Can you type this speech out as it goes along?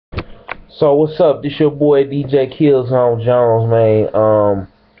So what's up? This your boy DJ Killzown Jones, man.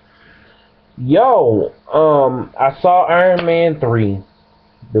 I saw Iron Man 3.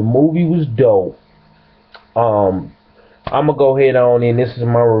 The movie was dope. Um, I'm gonna go ahead on in. This is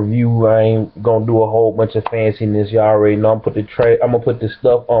my review. I ain't gonna do a whole bunch of fanciness. Y'all already know. I'm gonna put this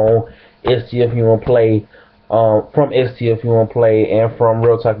stuff on STFUandPlay. From STFUandPlay and from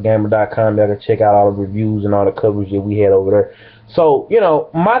RealTalkGamer.com. Y'all can check out all the reviews and all the coverage that we had over there. So,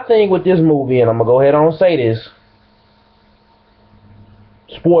 my thing with this movie, and I'm gonna go ahead on and say this: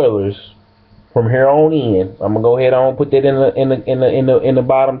 spoilers from here on in. I'm gonna go ahead on and put that in the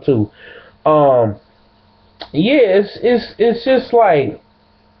bottom too. Um, yeah, it's just like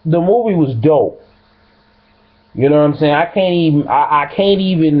the movie was dope. You know what I'm saying? I can't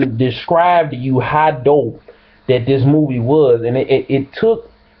even describe to you how dope that this movie was, and it took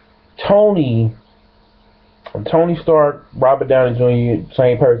Tony. Tony Stark, Robert Downey Jr.,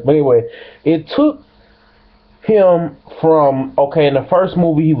 same person. But anyway, it took him from, okay, in the first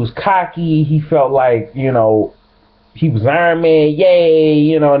movie he was cocky. He felt like, he was Iron Man,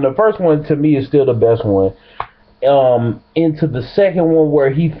 yay. And the first one to me is still the best one. Into the second one where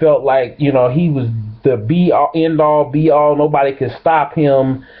he felt like, he was the be all, end all, be all. Nobody could stop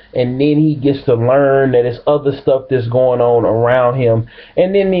him. And then he gets to learn that there's other stuff that's going on around him.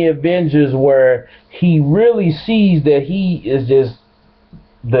 And then the Avengers where he really sees that he is just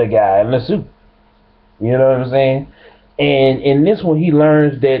the guy in the suit. You know what I'm saying? And in this one he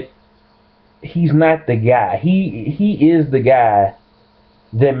learns that he's not the guy. He is the guy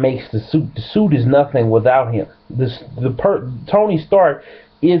that makes the suit. The suit is nothing without him. Tony Stark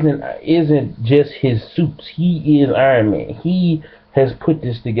isn't just his suits. He is Iron Man. He has put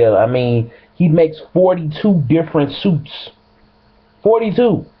this together. I mean, he makes 42 different suits.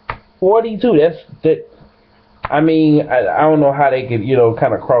 42. That's that. I mean, I don't know how they could,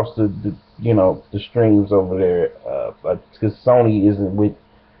 kind of cross the streams over there, because Sony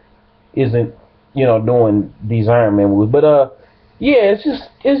isn't doing these Iron Man movies. But yeah,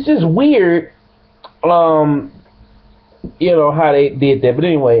 it's just weird, how they did that. But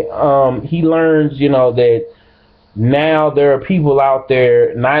anyway, he learns, that now there are people out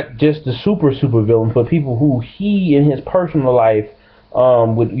there, not just the super villains, but people who he in his personal life,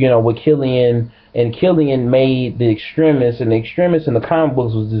 with Killian, and Killian made the Extremis, and the Extremis in the comic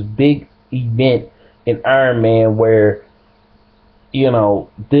books was this big event in Iron Man where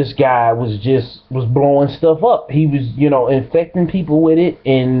this guy was blowing stuff up. He was, infecting people with it,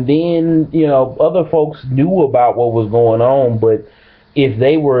 and then, other folks knew about what was going on, but if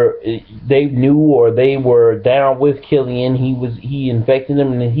they knew or they were down with Killian, he infected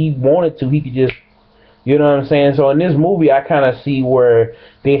them, and if he wanted to, he could just, you know what I'm saying? So in this movie, I kind of see where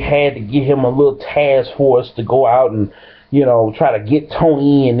they had to give him a little task force to go out and, try to get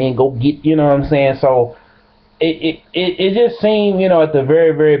Tony and then go get, you know what I'm saying? So it just seemed, at the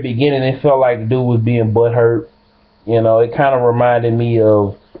very, very beginning, it felt like the dude was being butthurt. It kind of reminded me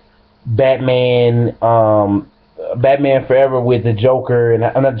of Batman, Batman Forever with the Joker, and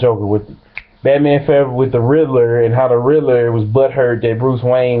not Joker, with Batman Forever with the Riddler, and how the Riddler was butthurt that Bruce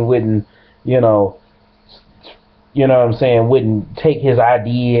Wayne wouldn't, what I'm saying, wouldn't take his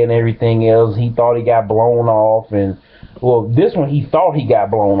idea and everything else. He thought he got blown off, and well, this one he thought he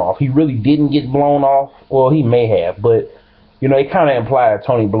got blown off. He really didn't get blown off. Well, he may have, but it kind of implied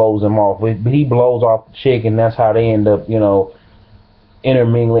Tony blows him off. But he blows off the chick, and that's how they end up,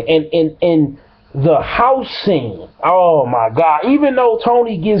 intermingling. And the house scene, oh my God! Even though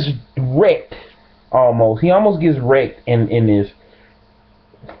Tony gets wrecked, he almost gets wrecked in this.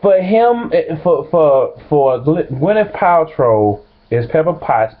 For him, for Gwyneth Paltrow as Pepper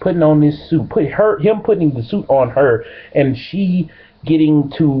Potts putting on this suit, putting the suit on her, and she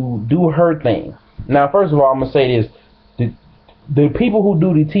getting to do her thing. Now, first of all, I'm gonna say this: the people who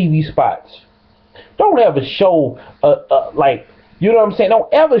do the TV spots don't ever show like, you know what I'm saying?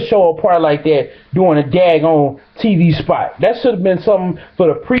 Don't ever show a part like that during a daggone TV spot. That should have been something for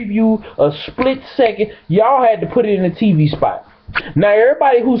the preview, a split second. Y'all had to put it in a TV spot. Now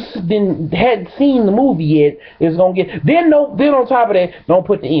everybody who hadn't seen the movie yet is gonna get. Then on top of that, don't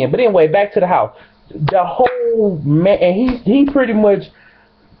put the end. But anyway, back to the house. The whole man, and he pretty much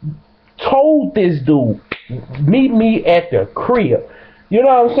told this dude, meet me at the crib. You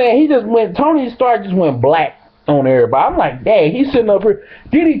know what I'm saying? Tony Stark just went black on everybody. I'm like, dang, he's sitting up here.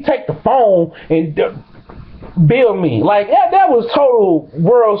 Did he take the phone and bill me? Like, that was total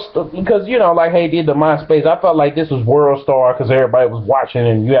world, because, like, hey, did the MySpace. I felt like this was World Star because everybody was watching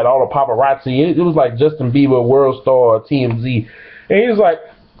and you had all the paparazzi. It was like Justin Bieber, World Star, TMZ. And he was like,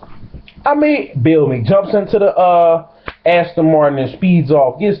 bill me. Jumps into the Aston Martin and speeds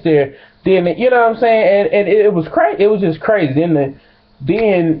off, gets there. Then you know what I'm saying, and it was crazy. It was just crazy.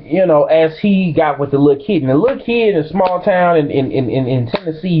 Then you know, as he got with the little kid, and the little kid in a small town in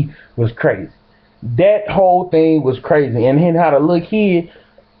Tennessee was crazy. That whole thing was crazy, and then how the little kid,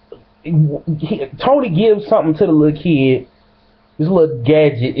 Tony gives something to the little kid, this little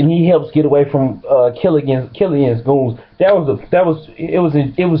gadget, and he helps get away from Killian's goons.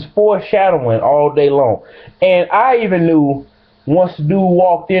 It was foreshadowing all day long, and I even knew once the dude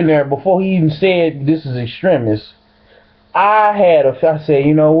walked in there before he even said this is extremist. I said,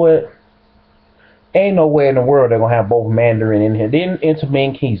 you know what? Ain't no way in the world they're gonna have both Mandarin in here. Then enter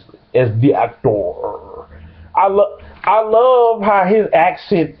Ben Kingsley as the actor. I love how his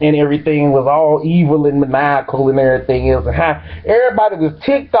accent and everything was all evil and maniacal and everything else, and how everybody was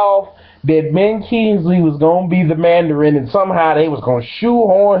ticked off that Ben Kingsley was gonna be the Mandarin, and somehow they was gonna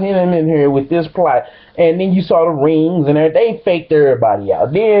shoehorn him in here with this plot. And then you saw the rings and everything. They faked everybody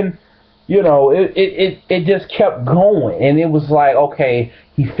out. Then you know, it just kept going, and it was like, okay,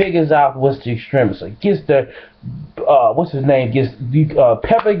 he figures out what's the extremist. Like, gets the what's his name?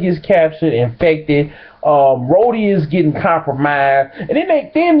 Pepper gets captured, infected. Rhodey is getting compromised, and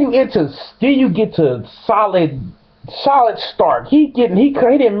then you get to solid Stark. He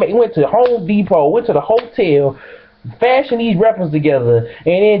went to Home Depot, went to the hotel, fashioned these weapons together, and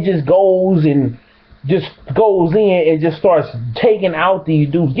then just goes in and just starts taking out these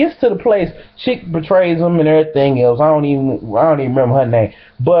dudes. Gets to the place, chick betrays him and everything else. I don't even remember her name.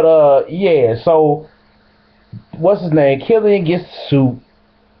 But yeah, so what's his name? Killian gets the suit.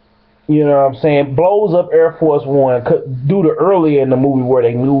 You know what I'm saying? Blows up Air Force One due to earlier in the movie where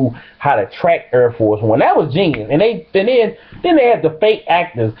they knew how to track Air Force One. That was genius. And then they had the fake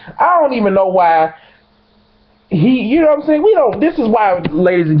actors. I don't even know why. You know what I'm saying? This is why,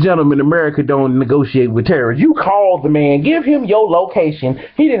 ladies and gentlemen, America don't negotiate with terrorists. You call the man, give him your location.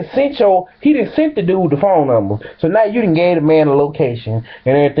 He didn't send the dude the phone number. So now you done gave the man a location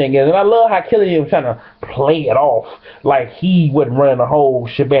and everything else. And I love how Killian was trying to play it off like he wasn't running the whole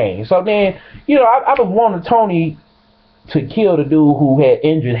shebang. So then, you know, I was wanting Tony to kill the dude who had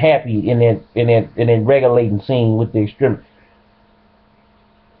injured Happy in that regulating scene with the extremity.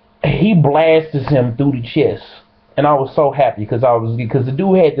 He blasts him through the chest, and I was so happy because the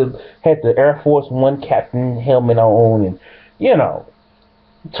dude had the Air Force One captain helmet on, and you know,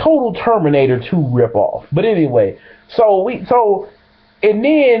 total Terminator 2 ripoff. But anyway, and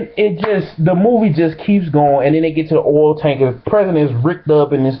then the movie just keeps going, and then they get to the oil tanker. The president is rigged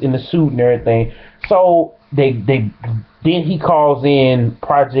up in the suit and everything. So then he calls in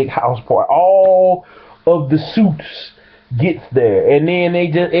Project House Party. All of the suits gets there, and then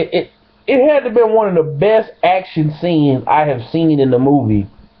it had to be one of the best action scenes I have seen in a movie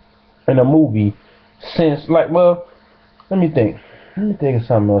since, like, well, let me think of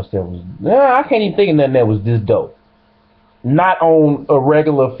something else that was, I can't even think of nothing that was this dope. Not on a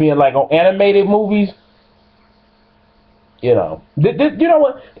regular film, like on animated movies. You know, you know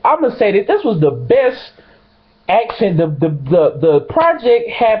what, I'm gonna say that this was the best action. The Project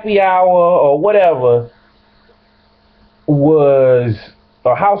Happy Hour or whatever was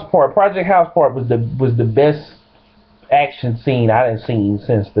Project House Party was the best action scene I done seen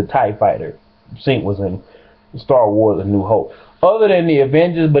since the TIE Fighter scene was in Star Wars: A New Hope. Other than the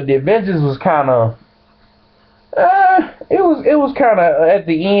Avengers, but the Avengers was kind of it was kind of at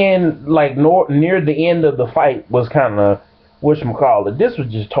the end, like near the end of the fight was kind of whatchamacallit. This was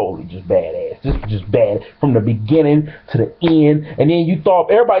just totally just badass. This was just bad from the beginning to the end. And then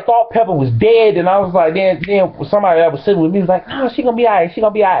everybody thought Pepper was dead, and I was like, then somebody that was sitting with me was like, no, she gonna be alright. She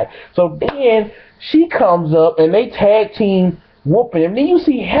gonna be alright. So then she comes up and they tag team whooping him. Then you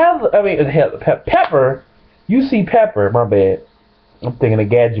see Pepper. You see Pepper. My bad. I'm thinking of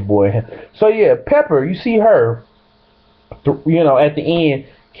Gadget Boy. So yeah, Pepper. You see her. You know, at the end,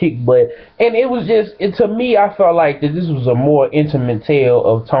 kick butt, and it was just, to me, I felt like that this was a more intimate tale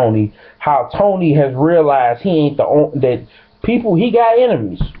of Tony, how Tony has realized he ain't that people, he got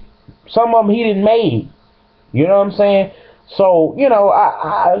enemies, some of them he didn't made, you know what I'm saying? So, you know,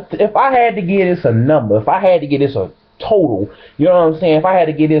 if I had to give this a number, if I had to give this a total, you know what I'm saying, if I had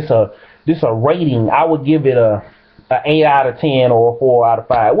to give this a rating, I would give it a 8 out of 10 or a 4 out of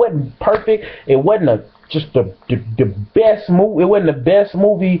 5. It wasn't perfect, it wasn't just the best movie. It wasn't the best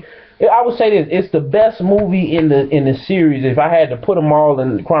movie. I would say this: it's the best movie in the series. If I had to put them all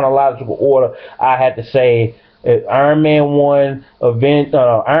in chronological order, I had to say Iron Man 1,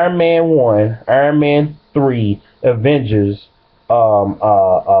 Iron Man 1, Iron Man 3, Avengers,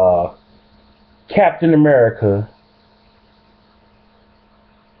 Captain America,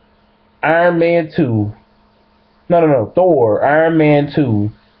 Iron Man 2. No. Thor, Iron Man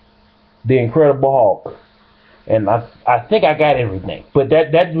 2, The Incredible Hulk, and I think I got everything. But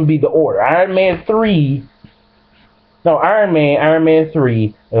that would be the order. Iron Man 3. No, Iron Man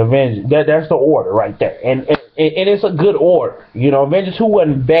 3, Avengers. That's the order right there, and it's a good order. You know, Avengers 2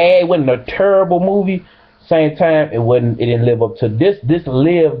 wasn't bad, wasn't a terrible movie. Same time, it didn't live up to this. This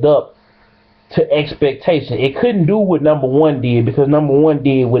lived up to expectation. It couldn't do what number one did because number one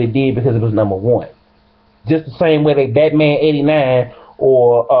did what it did because it was number one. Just the same way that Batman '89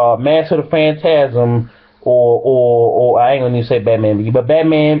 or Mask of the Phantasm or I ain't gonna even say Batman, but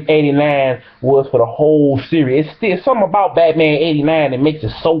Batman '89 was for the whole series. It's still something about Batman '89 that makes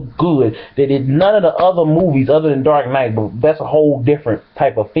it so good that none of the other movies other than Dark Knight, but that's a whole different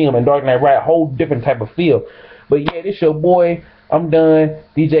type of film, and Dark Knight, right, a whole different type of feel. But yeah, this your boy. I'm done.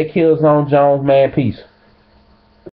 DJ Killzown Jones, man. Peace.